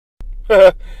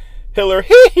Hiller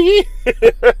hee.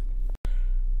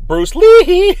 Bruce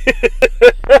Lee.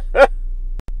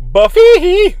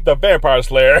 Buffy the Vampire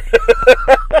Slayer.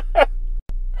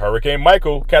 Hurricane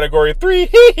Michael, Category 3.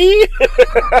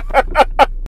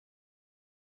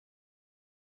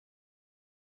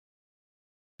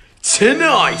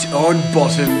 Tonight on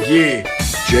Bottom Gear,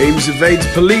 James evades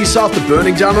police after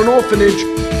burning down an orphanage.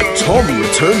 Tom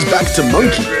returns back to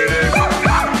Monkey.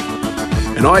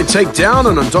 And I take down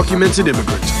an undocumented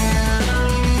immigrant.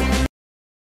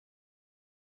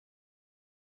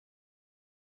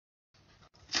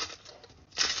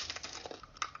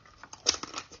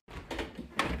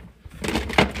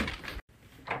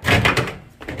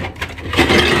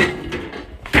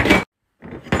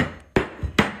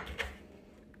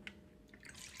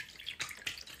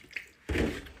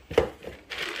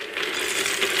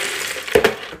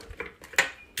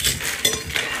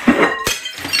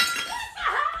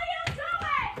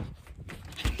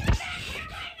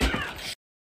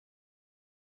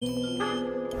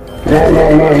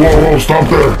 Whoa, stop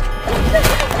there!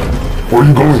 Where are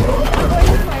you going?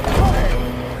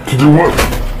 To do what? To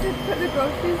put the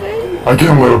groceries in. I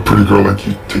can't let a pretty girl like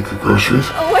you take the groceries.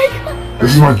 Oh my god.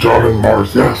 This is my job in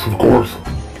Mars, yes, of course.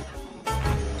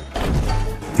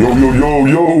 Yo,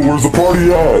 where's the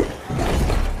party at?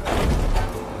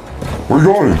 Where you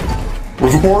going?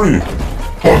 Where's the party?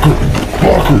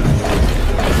 Locker!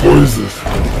 What is this?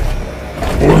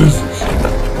 What is this?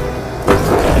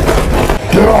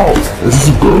 Get out! Is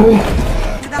this a girl?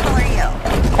 Who the hell are you?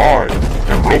 I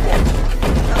am Robot.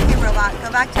 Okay, Robot, go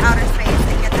back to outer space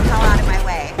and get the hell out of my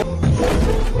way.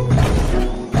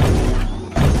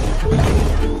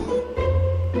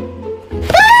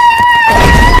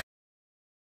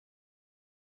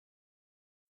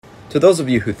 To those of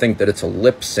you who think that it's a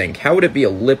lip sync, how would it be a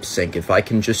lip sync if I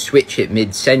can just switch it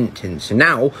mid-sentence?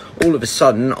 Now, all of a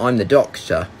sudden, I'm the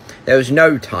Doctor. There was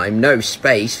no time, no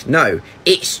space, no,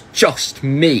 it's just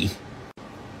me.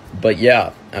 But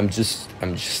yeah, I'm just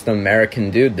an American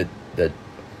dude that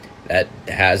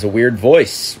has a weird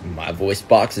voice. My voice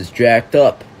box is jacked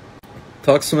up.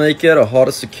 Tack så mycket och ha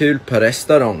det så kul på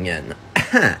restaurangen.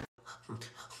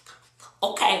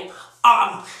 Okay,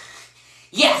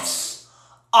 yes,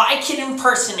 I can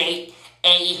impersonate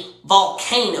a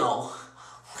volcano.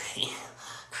 Okay.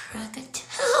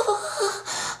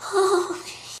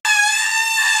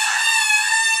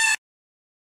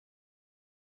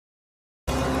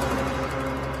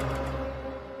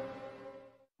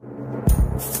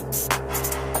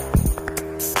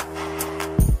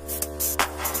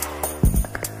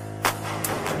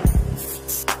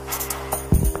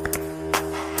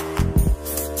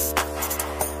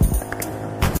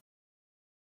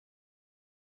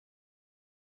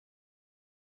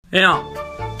 Yeah,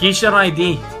 get your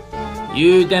ID.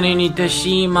 You don't need to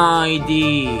see my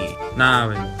ID. Nah,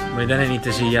 we don't need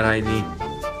to see your ID.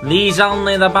 These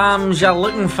only the bombs you're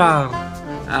looking for.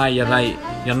 Ah, you're right.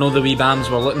 You're not the wee bombs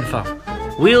we're looking for.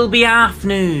 We'll be off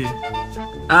now.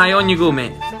 Aye, on you go,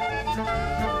 mate.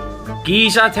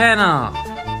 Geese a tenner.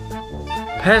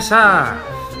 Piss off.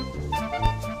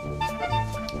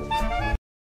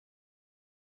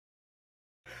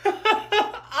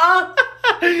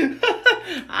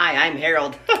 Hi, I'm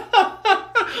Harold.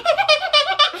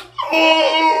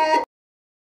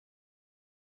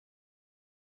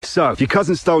 So, if your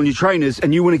cousin's stolen your trainers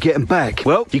and you want to get them back,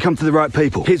 well, you come to the right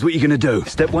people. Here's what you're going to do.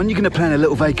 Step 1, you're going to plan a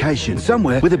little vacation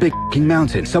somewhere with a big f***ing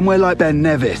mountain. Somewhere like Ben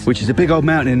Nevis, which is a big old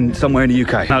mountain somewhere in the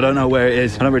UK. I don't know where it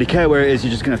is. I don't really care where it is.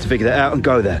 You're just going to have to figure that out and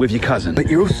go there with your cousin. But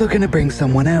you're also going to bring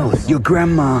someone else. Your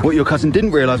grandma. What your cousin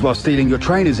didn't realise while stealing your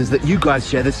trainers is that you guys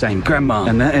share the same grandma.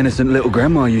 And that innocent little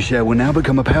grandma you share will now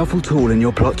become a powerful tool in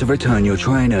your plot to return your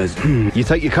trainers. You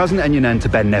take your cousin and your nan to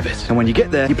Ben Nevis. And when you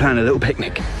get there, you plan a little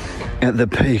picnic. At the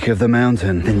peak of the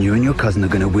mountain, then you and your cousin are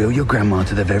going to wheel your grandma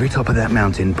to the very top of that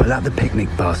mountain, pull out the picnic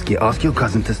basket, ask your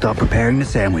cousin to start preparing the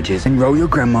sandwiches, and roll your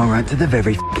grandma right to the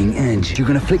very f***ing edge. You're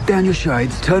going to flick down your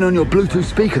shades, turn on your Bluetooth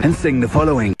speaker, and sing the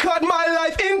following. Cut my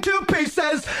life into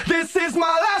pieces, this is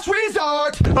my last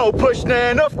resort. I'll push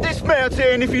Nan off this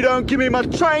mountain if you don't give me my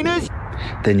trainers.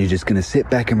 Then you're just going to sit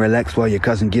back and relax while your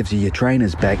cousin gives you your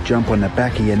trainers back, jump on the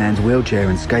back of your nan's wheelchair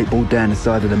and skateboard down the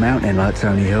side of the mountain like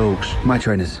Tony Hawk's. My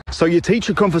trainers. So your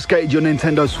teacher confiscated your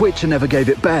Nintendo Switch and never gave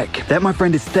it back. That, my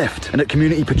friend, is theft. And at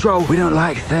Community Patrol, we don't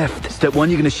like theft. Step 1,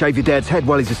 you're going to shave your dad's head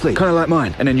while he's asleep, kind of like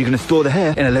mine. And then you're going to store the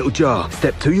hair in a little jar.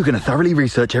 Step 2, you're going to thoroughly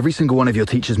research every single one of your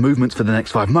teacher's movements for the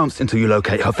next 5 months until you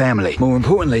locate her family. More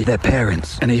importantly, their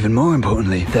parents. And even more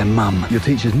importantly, their mum. Your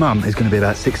teacher's mum is going to be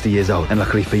about 60 years old. And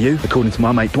luckily for you, according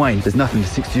according to my mate Dwayne, there's nothing a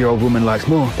 60-year-old woman likes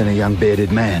more than a young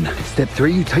bearded man. Step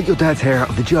 3, you take your dad's hair out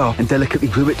of the jar and delicately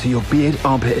glue it to your beard,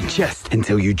 armpit and chest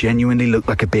until you genuinely look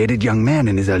like a bearded young man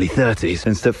in his early 30s.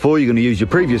 And step 4, you're going to use your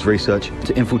previous research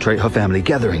to infiltrate her family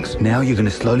gatherings. Now you're going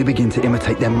to slowly begin to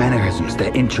imitate their mannerisms,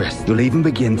 their interests. You'll even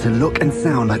begin to look and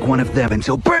sound like one of them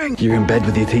until bang! You're in bed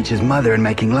with your teacher's mother and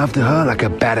making love to her like a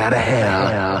bat out of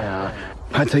hell.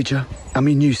 Hi, teacher. I'm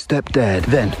your new stepdad.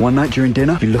 Then, one night during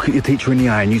dinner, you look at your teacher in the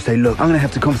eye and you say, look, I'm gonna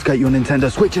have to confiscate your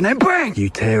Nintendo Switch, and then bang! You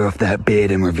tear off that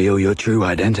beard and reveal your true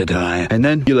identity. And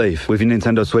then you leave with your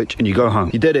Nintendo Switch and you go home.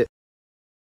 You did it.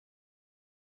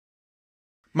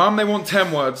 Mum, they want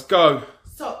 10 words. Go.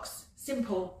 Socks,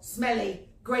 simple, smelly,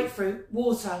 grapefruit,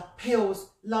 water, pills,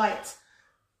 light,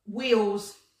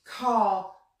 wheels,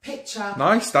 car, picture.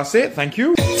 Nice, that's it, thank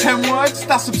you. 10 words?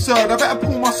 That's absurd. I better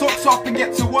pull my socks up and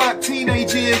get to work.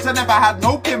 Teenage years, I never had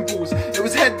no pimples. It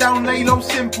was head down, lay low,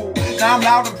 simple. Now I'm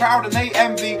loud and proud and they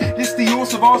envy. This the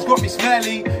horse of ours got me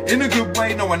smelly. In a good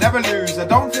way, no, I never lose. I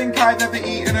don't think I've ever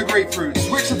eaten a grapefruit.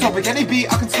 Switch the topic, any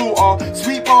beat I can slaughter.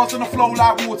 Sweet bars on a flow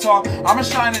like water. I'm a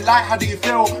shining light, how do you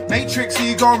feel? Matrix, are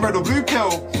you going red or blue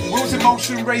pill? Wheels in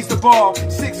motion, raise the bar.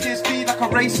 6 gear speed like a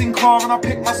racing car. And I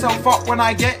pick myself up when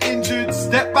I get injured.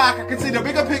 Step back, I can see the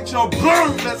bigger picture.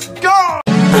 Boom, let's go!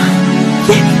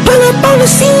 Pull up on the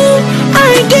scene,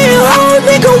 I ain't getting home,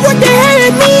 nigga, what the hell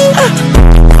it mean?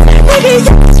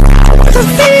 Nigga, the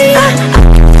fiend.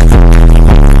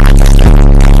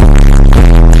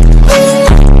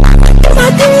 My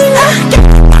thing,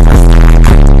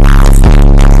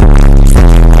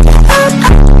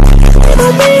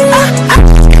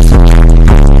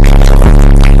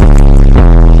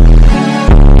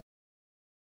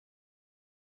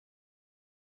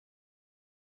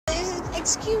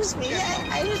 Excuse me,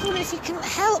 I was wondering if you can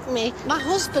help me. My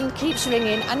husband keeps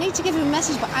ringing. I need to give him a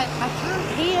message, but I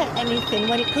can't hear anything.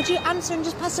 Could you answer and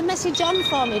just pass a message on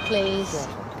for me, please?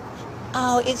 Yeah.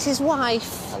 Oh, it's his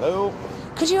wife. Hello.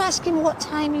 Could you ask him what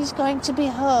time he's going to be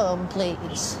home,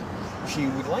 please? She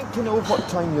would like to know what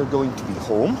time you're going to be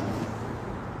home.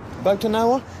 About an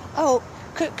hour? Oh,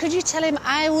 could you tell him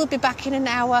I will be back in an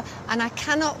hour and I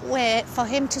cannot wait for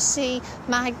him to see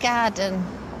my garden?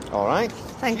 All right.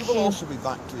 Thank you. She will also be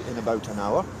back in about an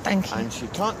hour. Thank you. And she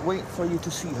can't wait for you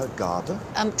to see her garden.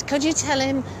 Could you tell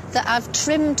him that I've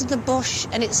trimmed the bush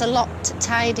and it's a lot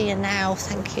tidier now?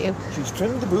 Thank you. She's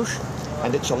trimmed the bush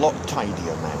and it's a lot tidier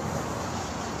now.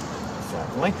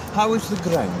 Certainly. How has the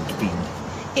ground been?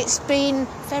 It's been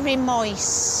very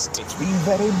moist. It's been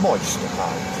very moist,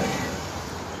 apparently.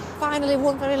 Finally,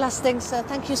 one very last thing, sir.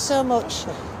 Thank you so much.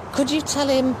 Could you tell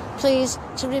him, please,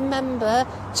 to remember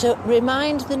to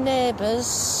remind the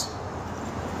neighbours...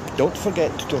 Don't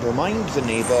forget to remind the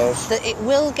neighbours... that it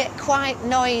will get quite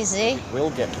noisy. It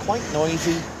will get quite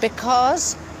noisy.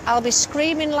 Because I'll be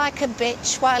screaming like a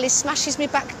bitch while he smashes me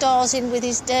back doors in with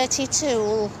his dirty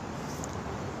tool.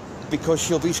 Because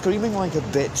she'll be screaming like a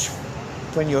bitch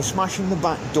when you're smashing the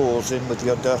back doors in with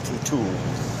your dirty tool.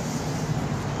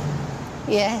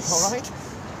 Yes. All right?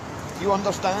 You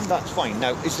understand? That's fine.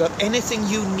 Now, is there anything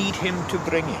you need him to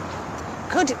bring in?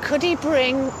 Could he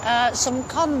bring some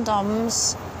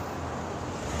condoms?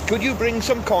 Could you bring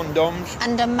some condoms?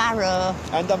 And a marrow.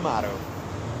 And a marrow.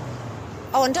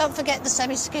 Oh, and don't forget the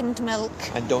semi-skimmed milk.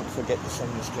 And don't forget the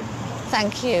semi-skimmed milk.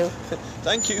 Thank you.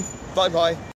 Thank you.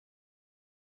 Bye-bye.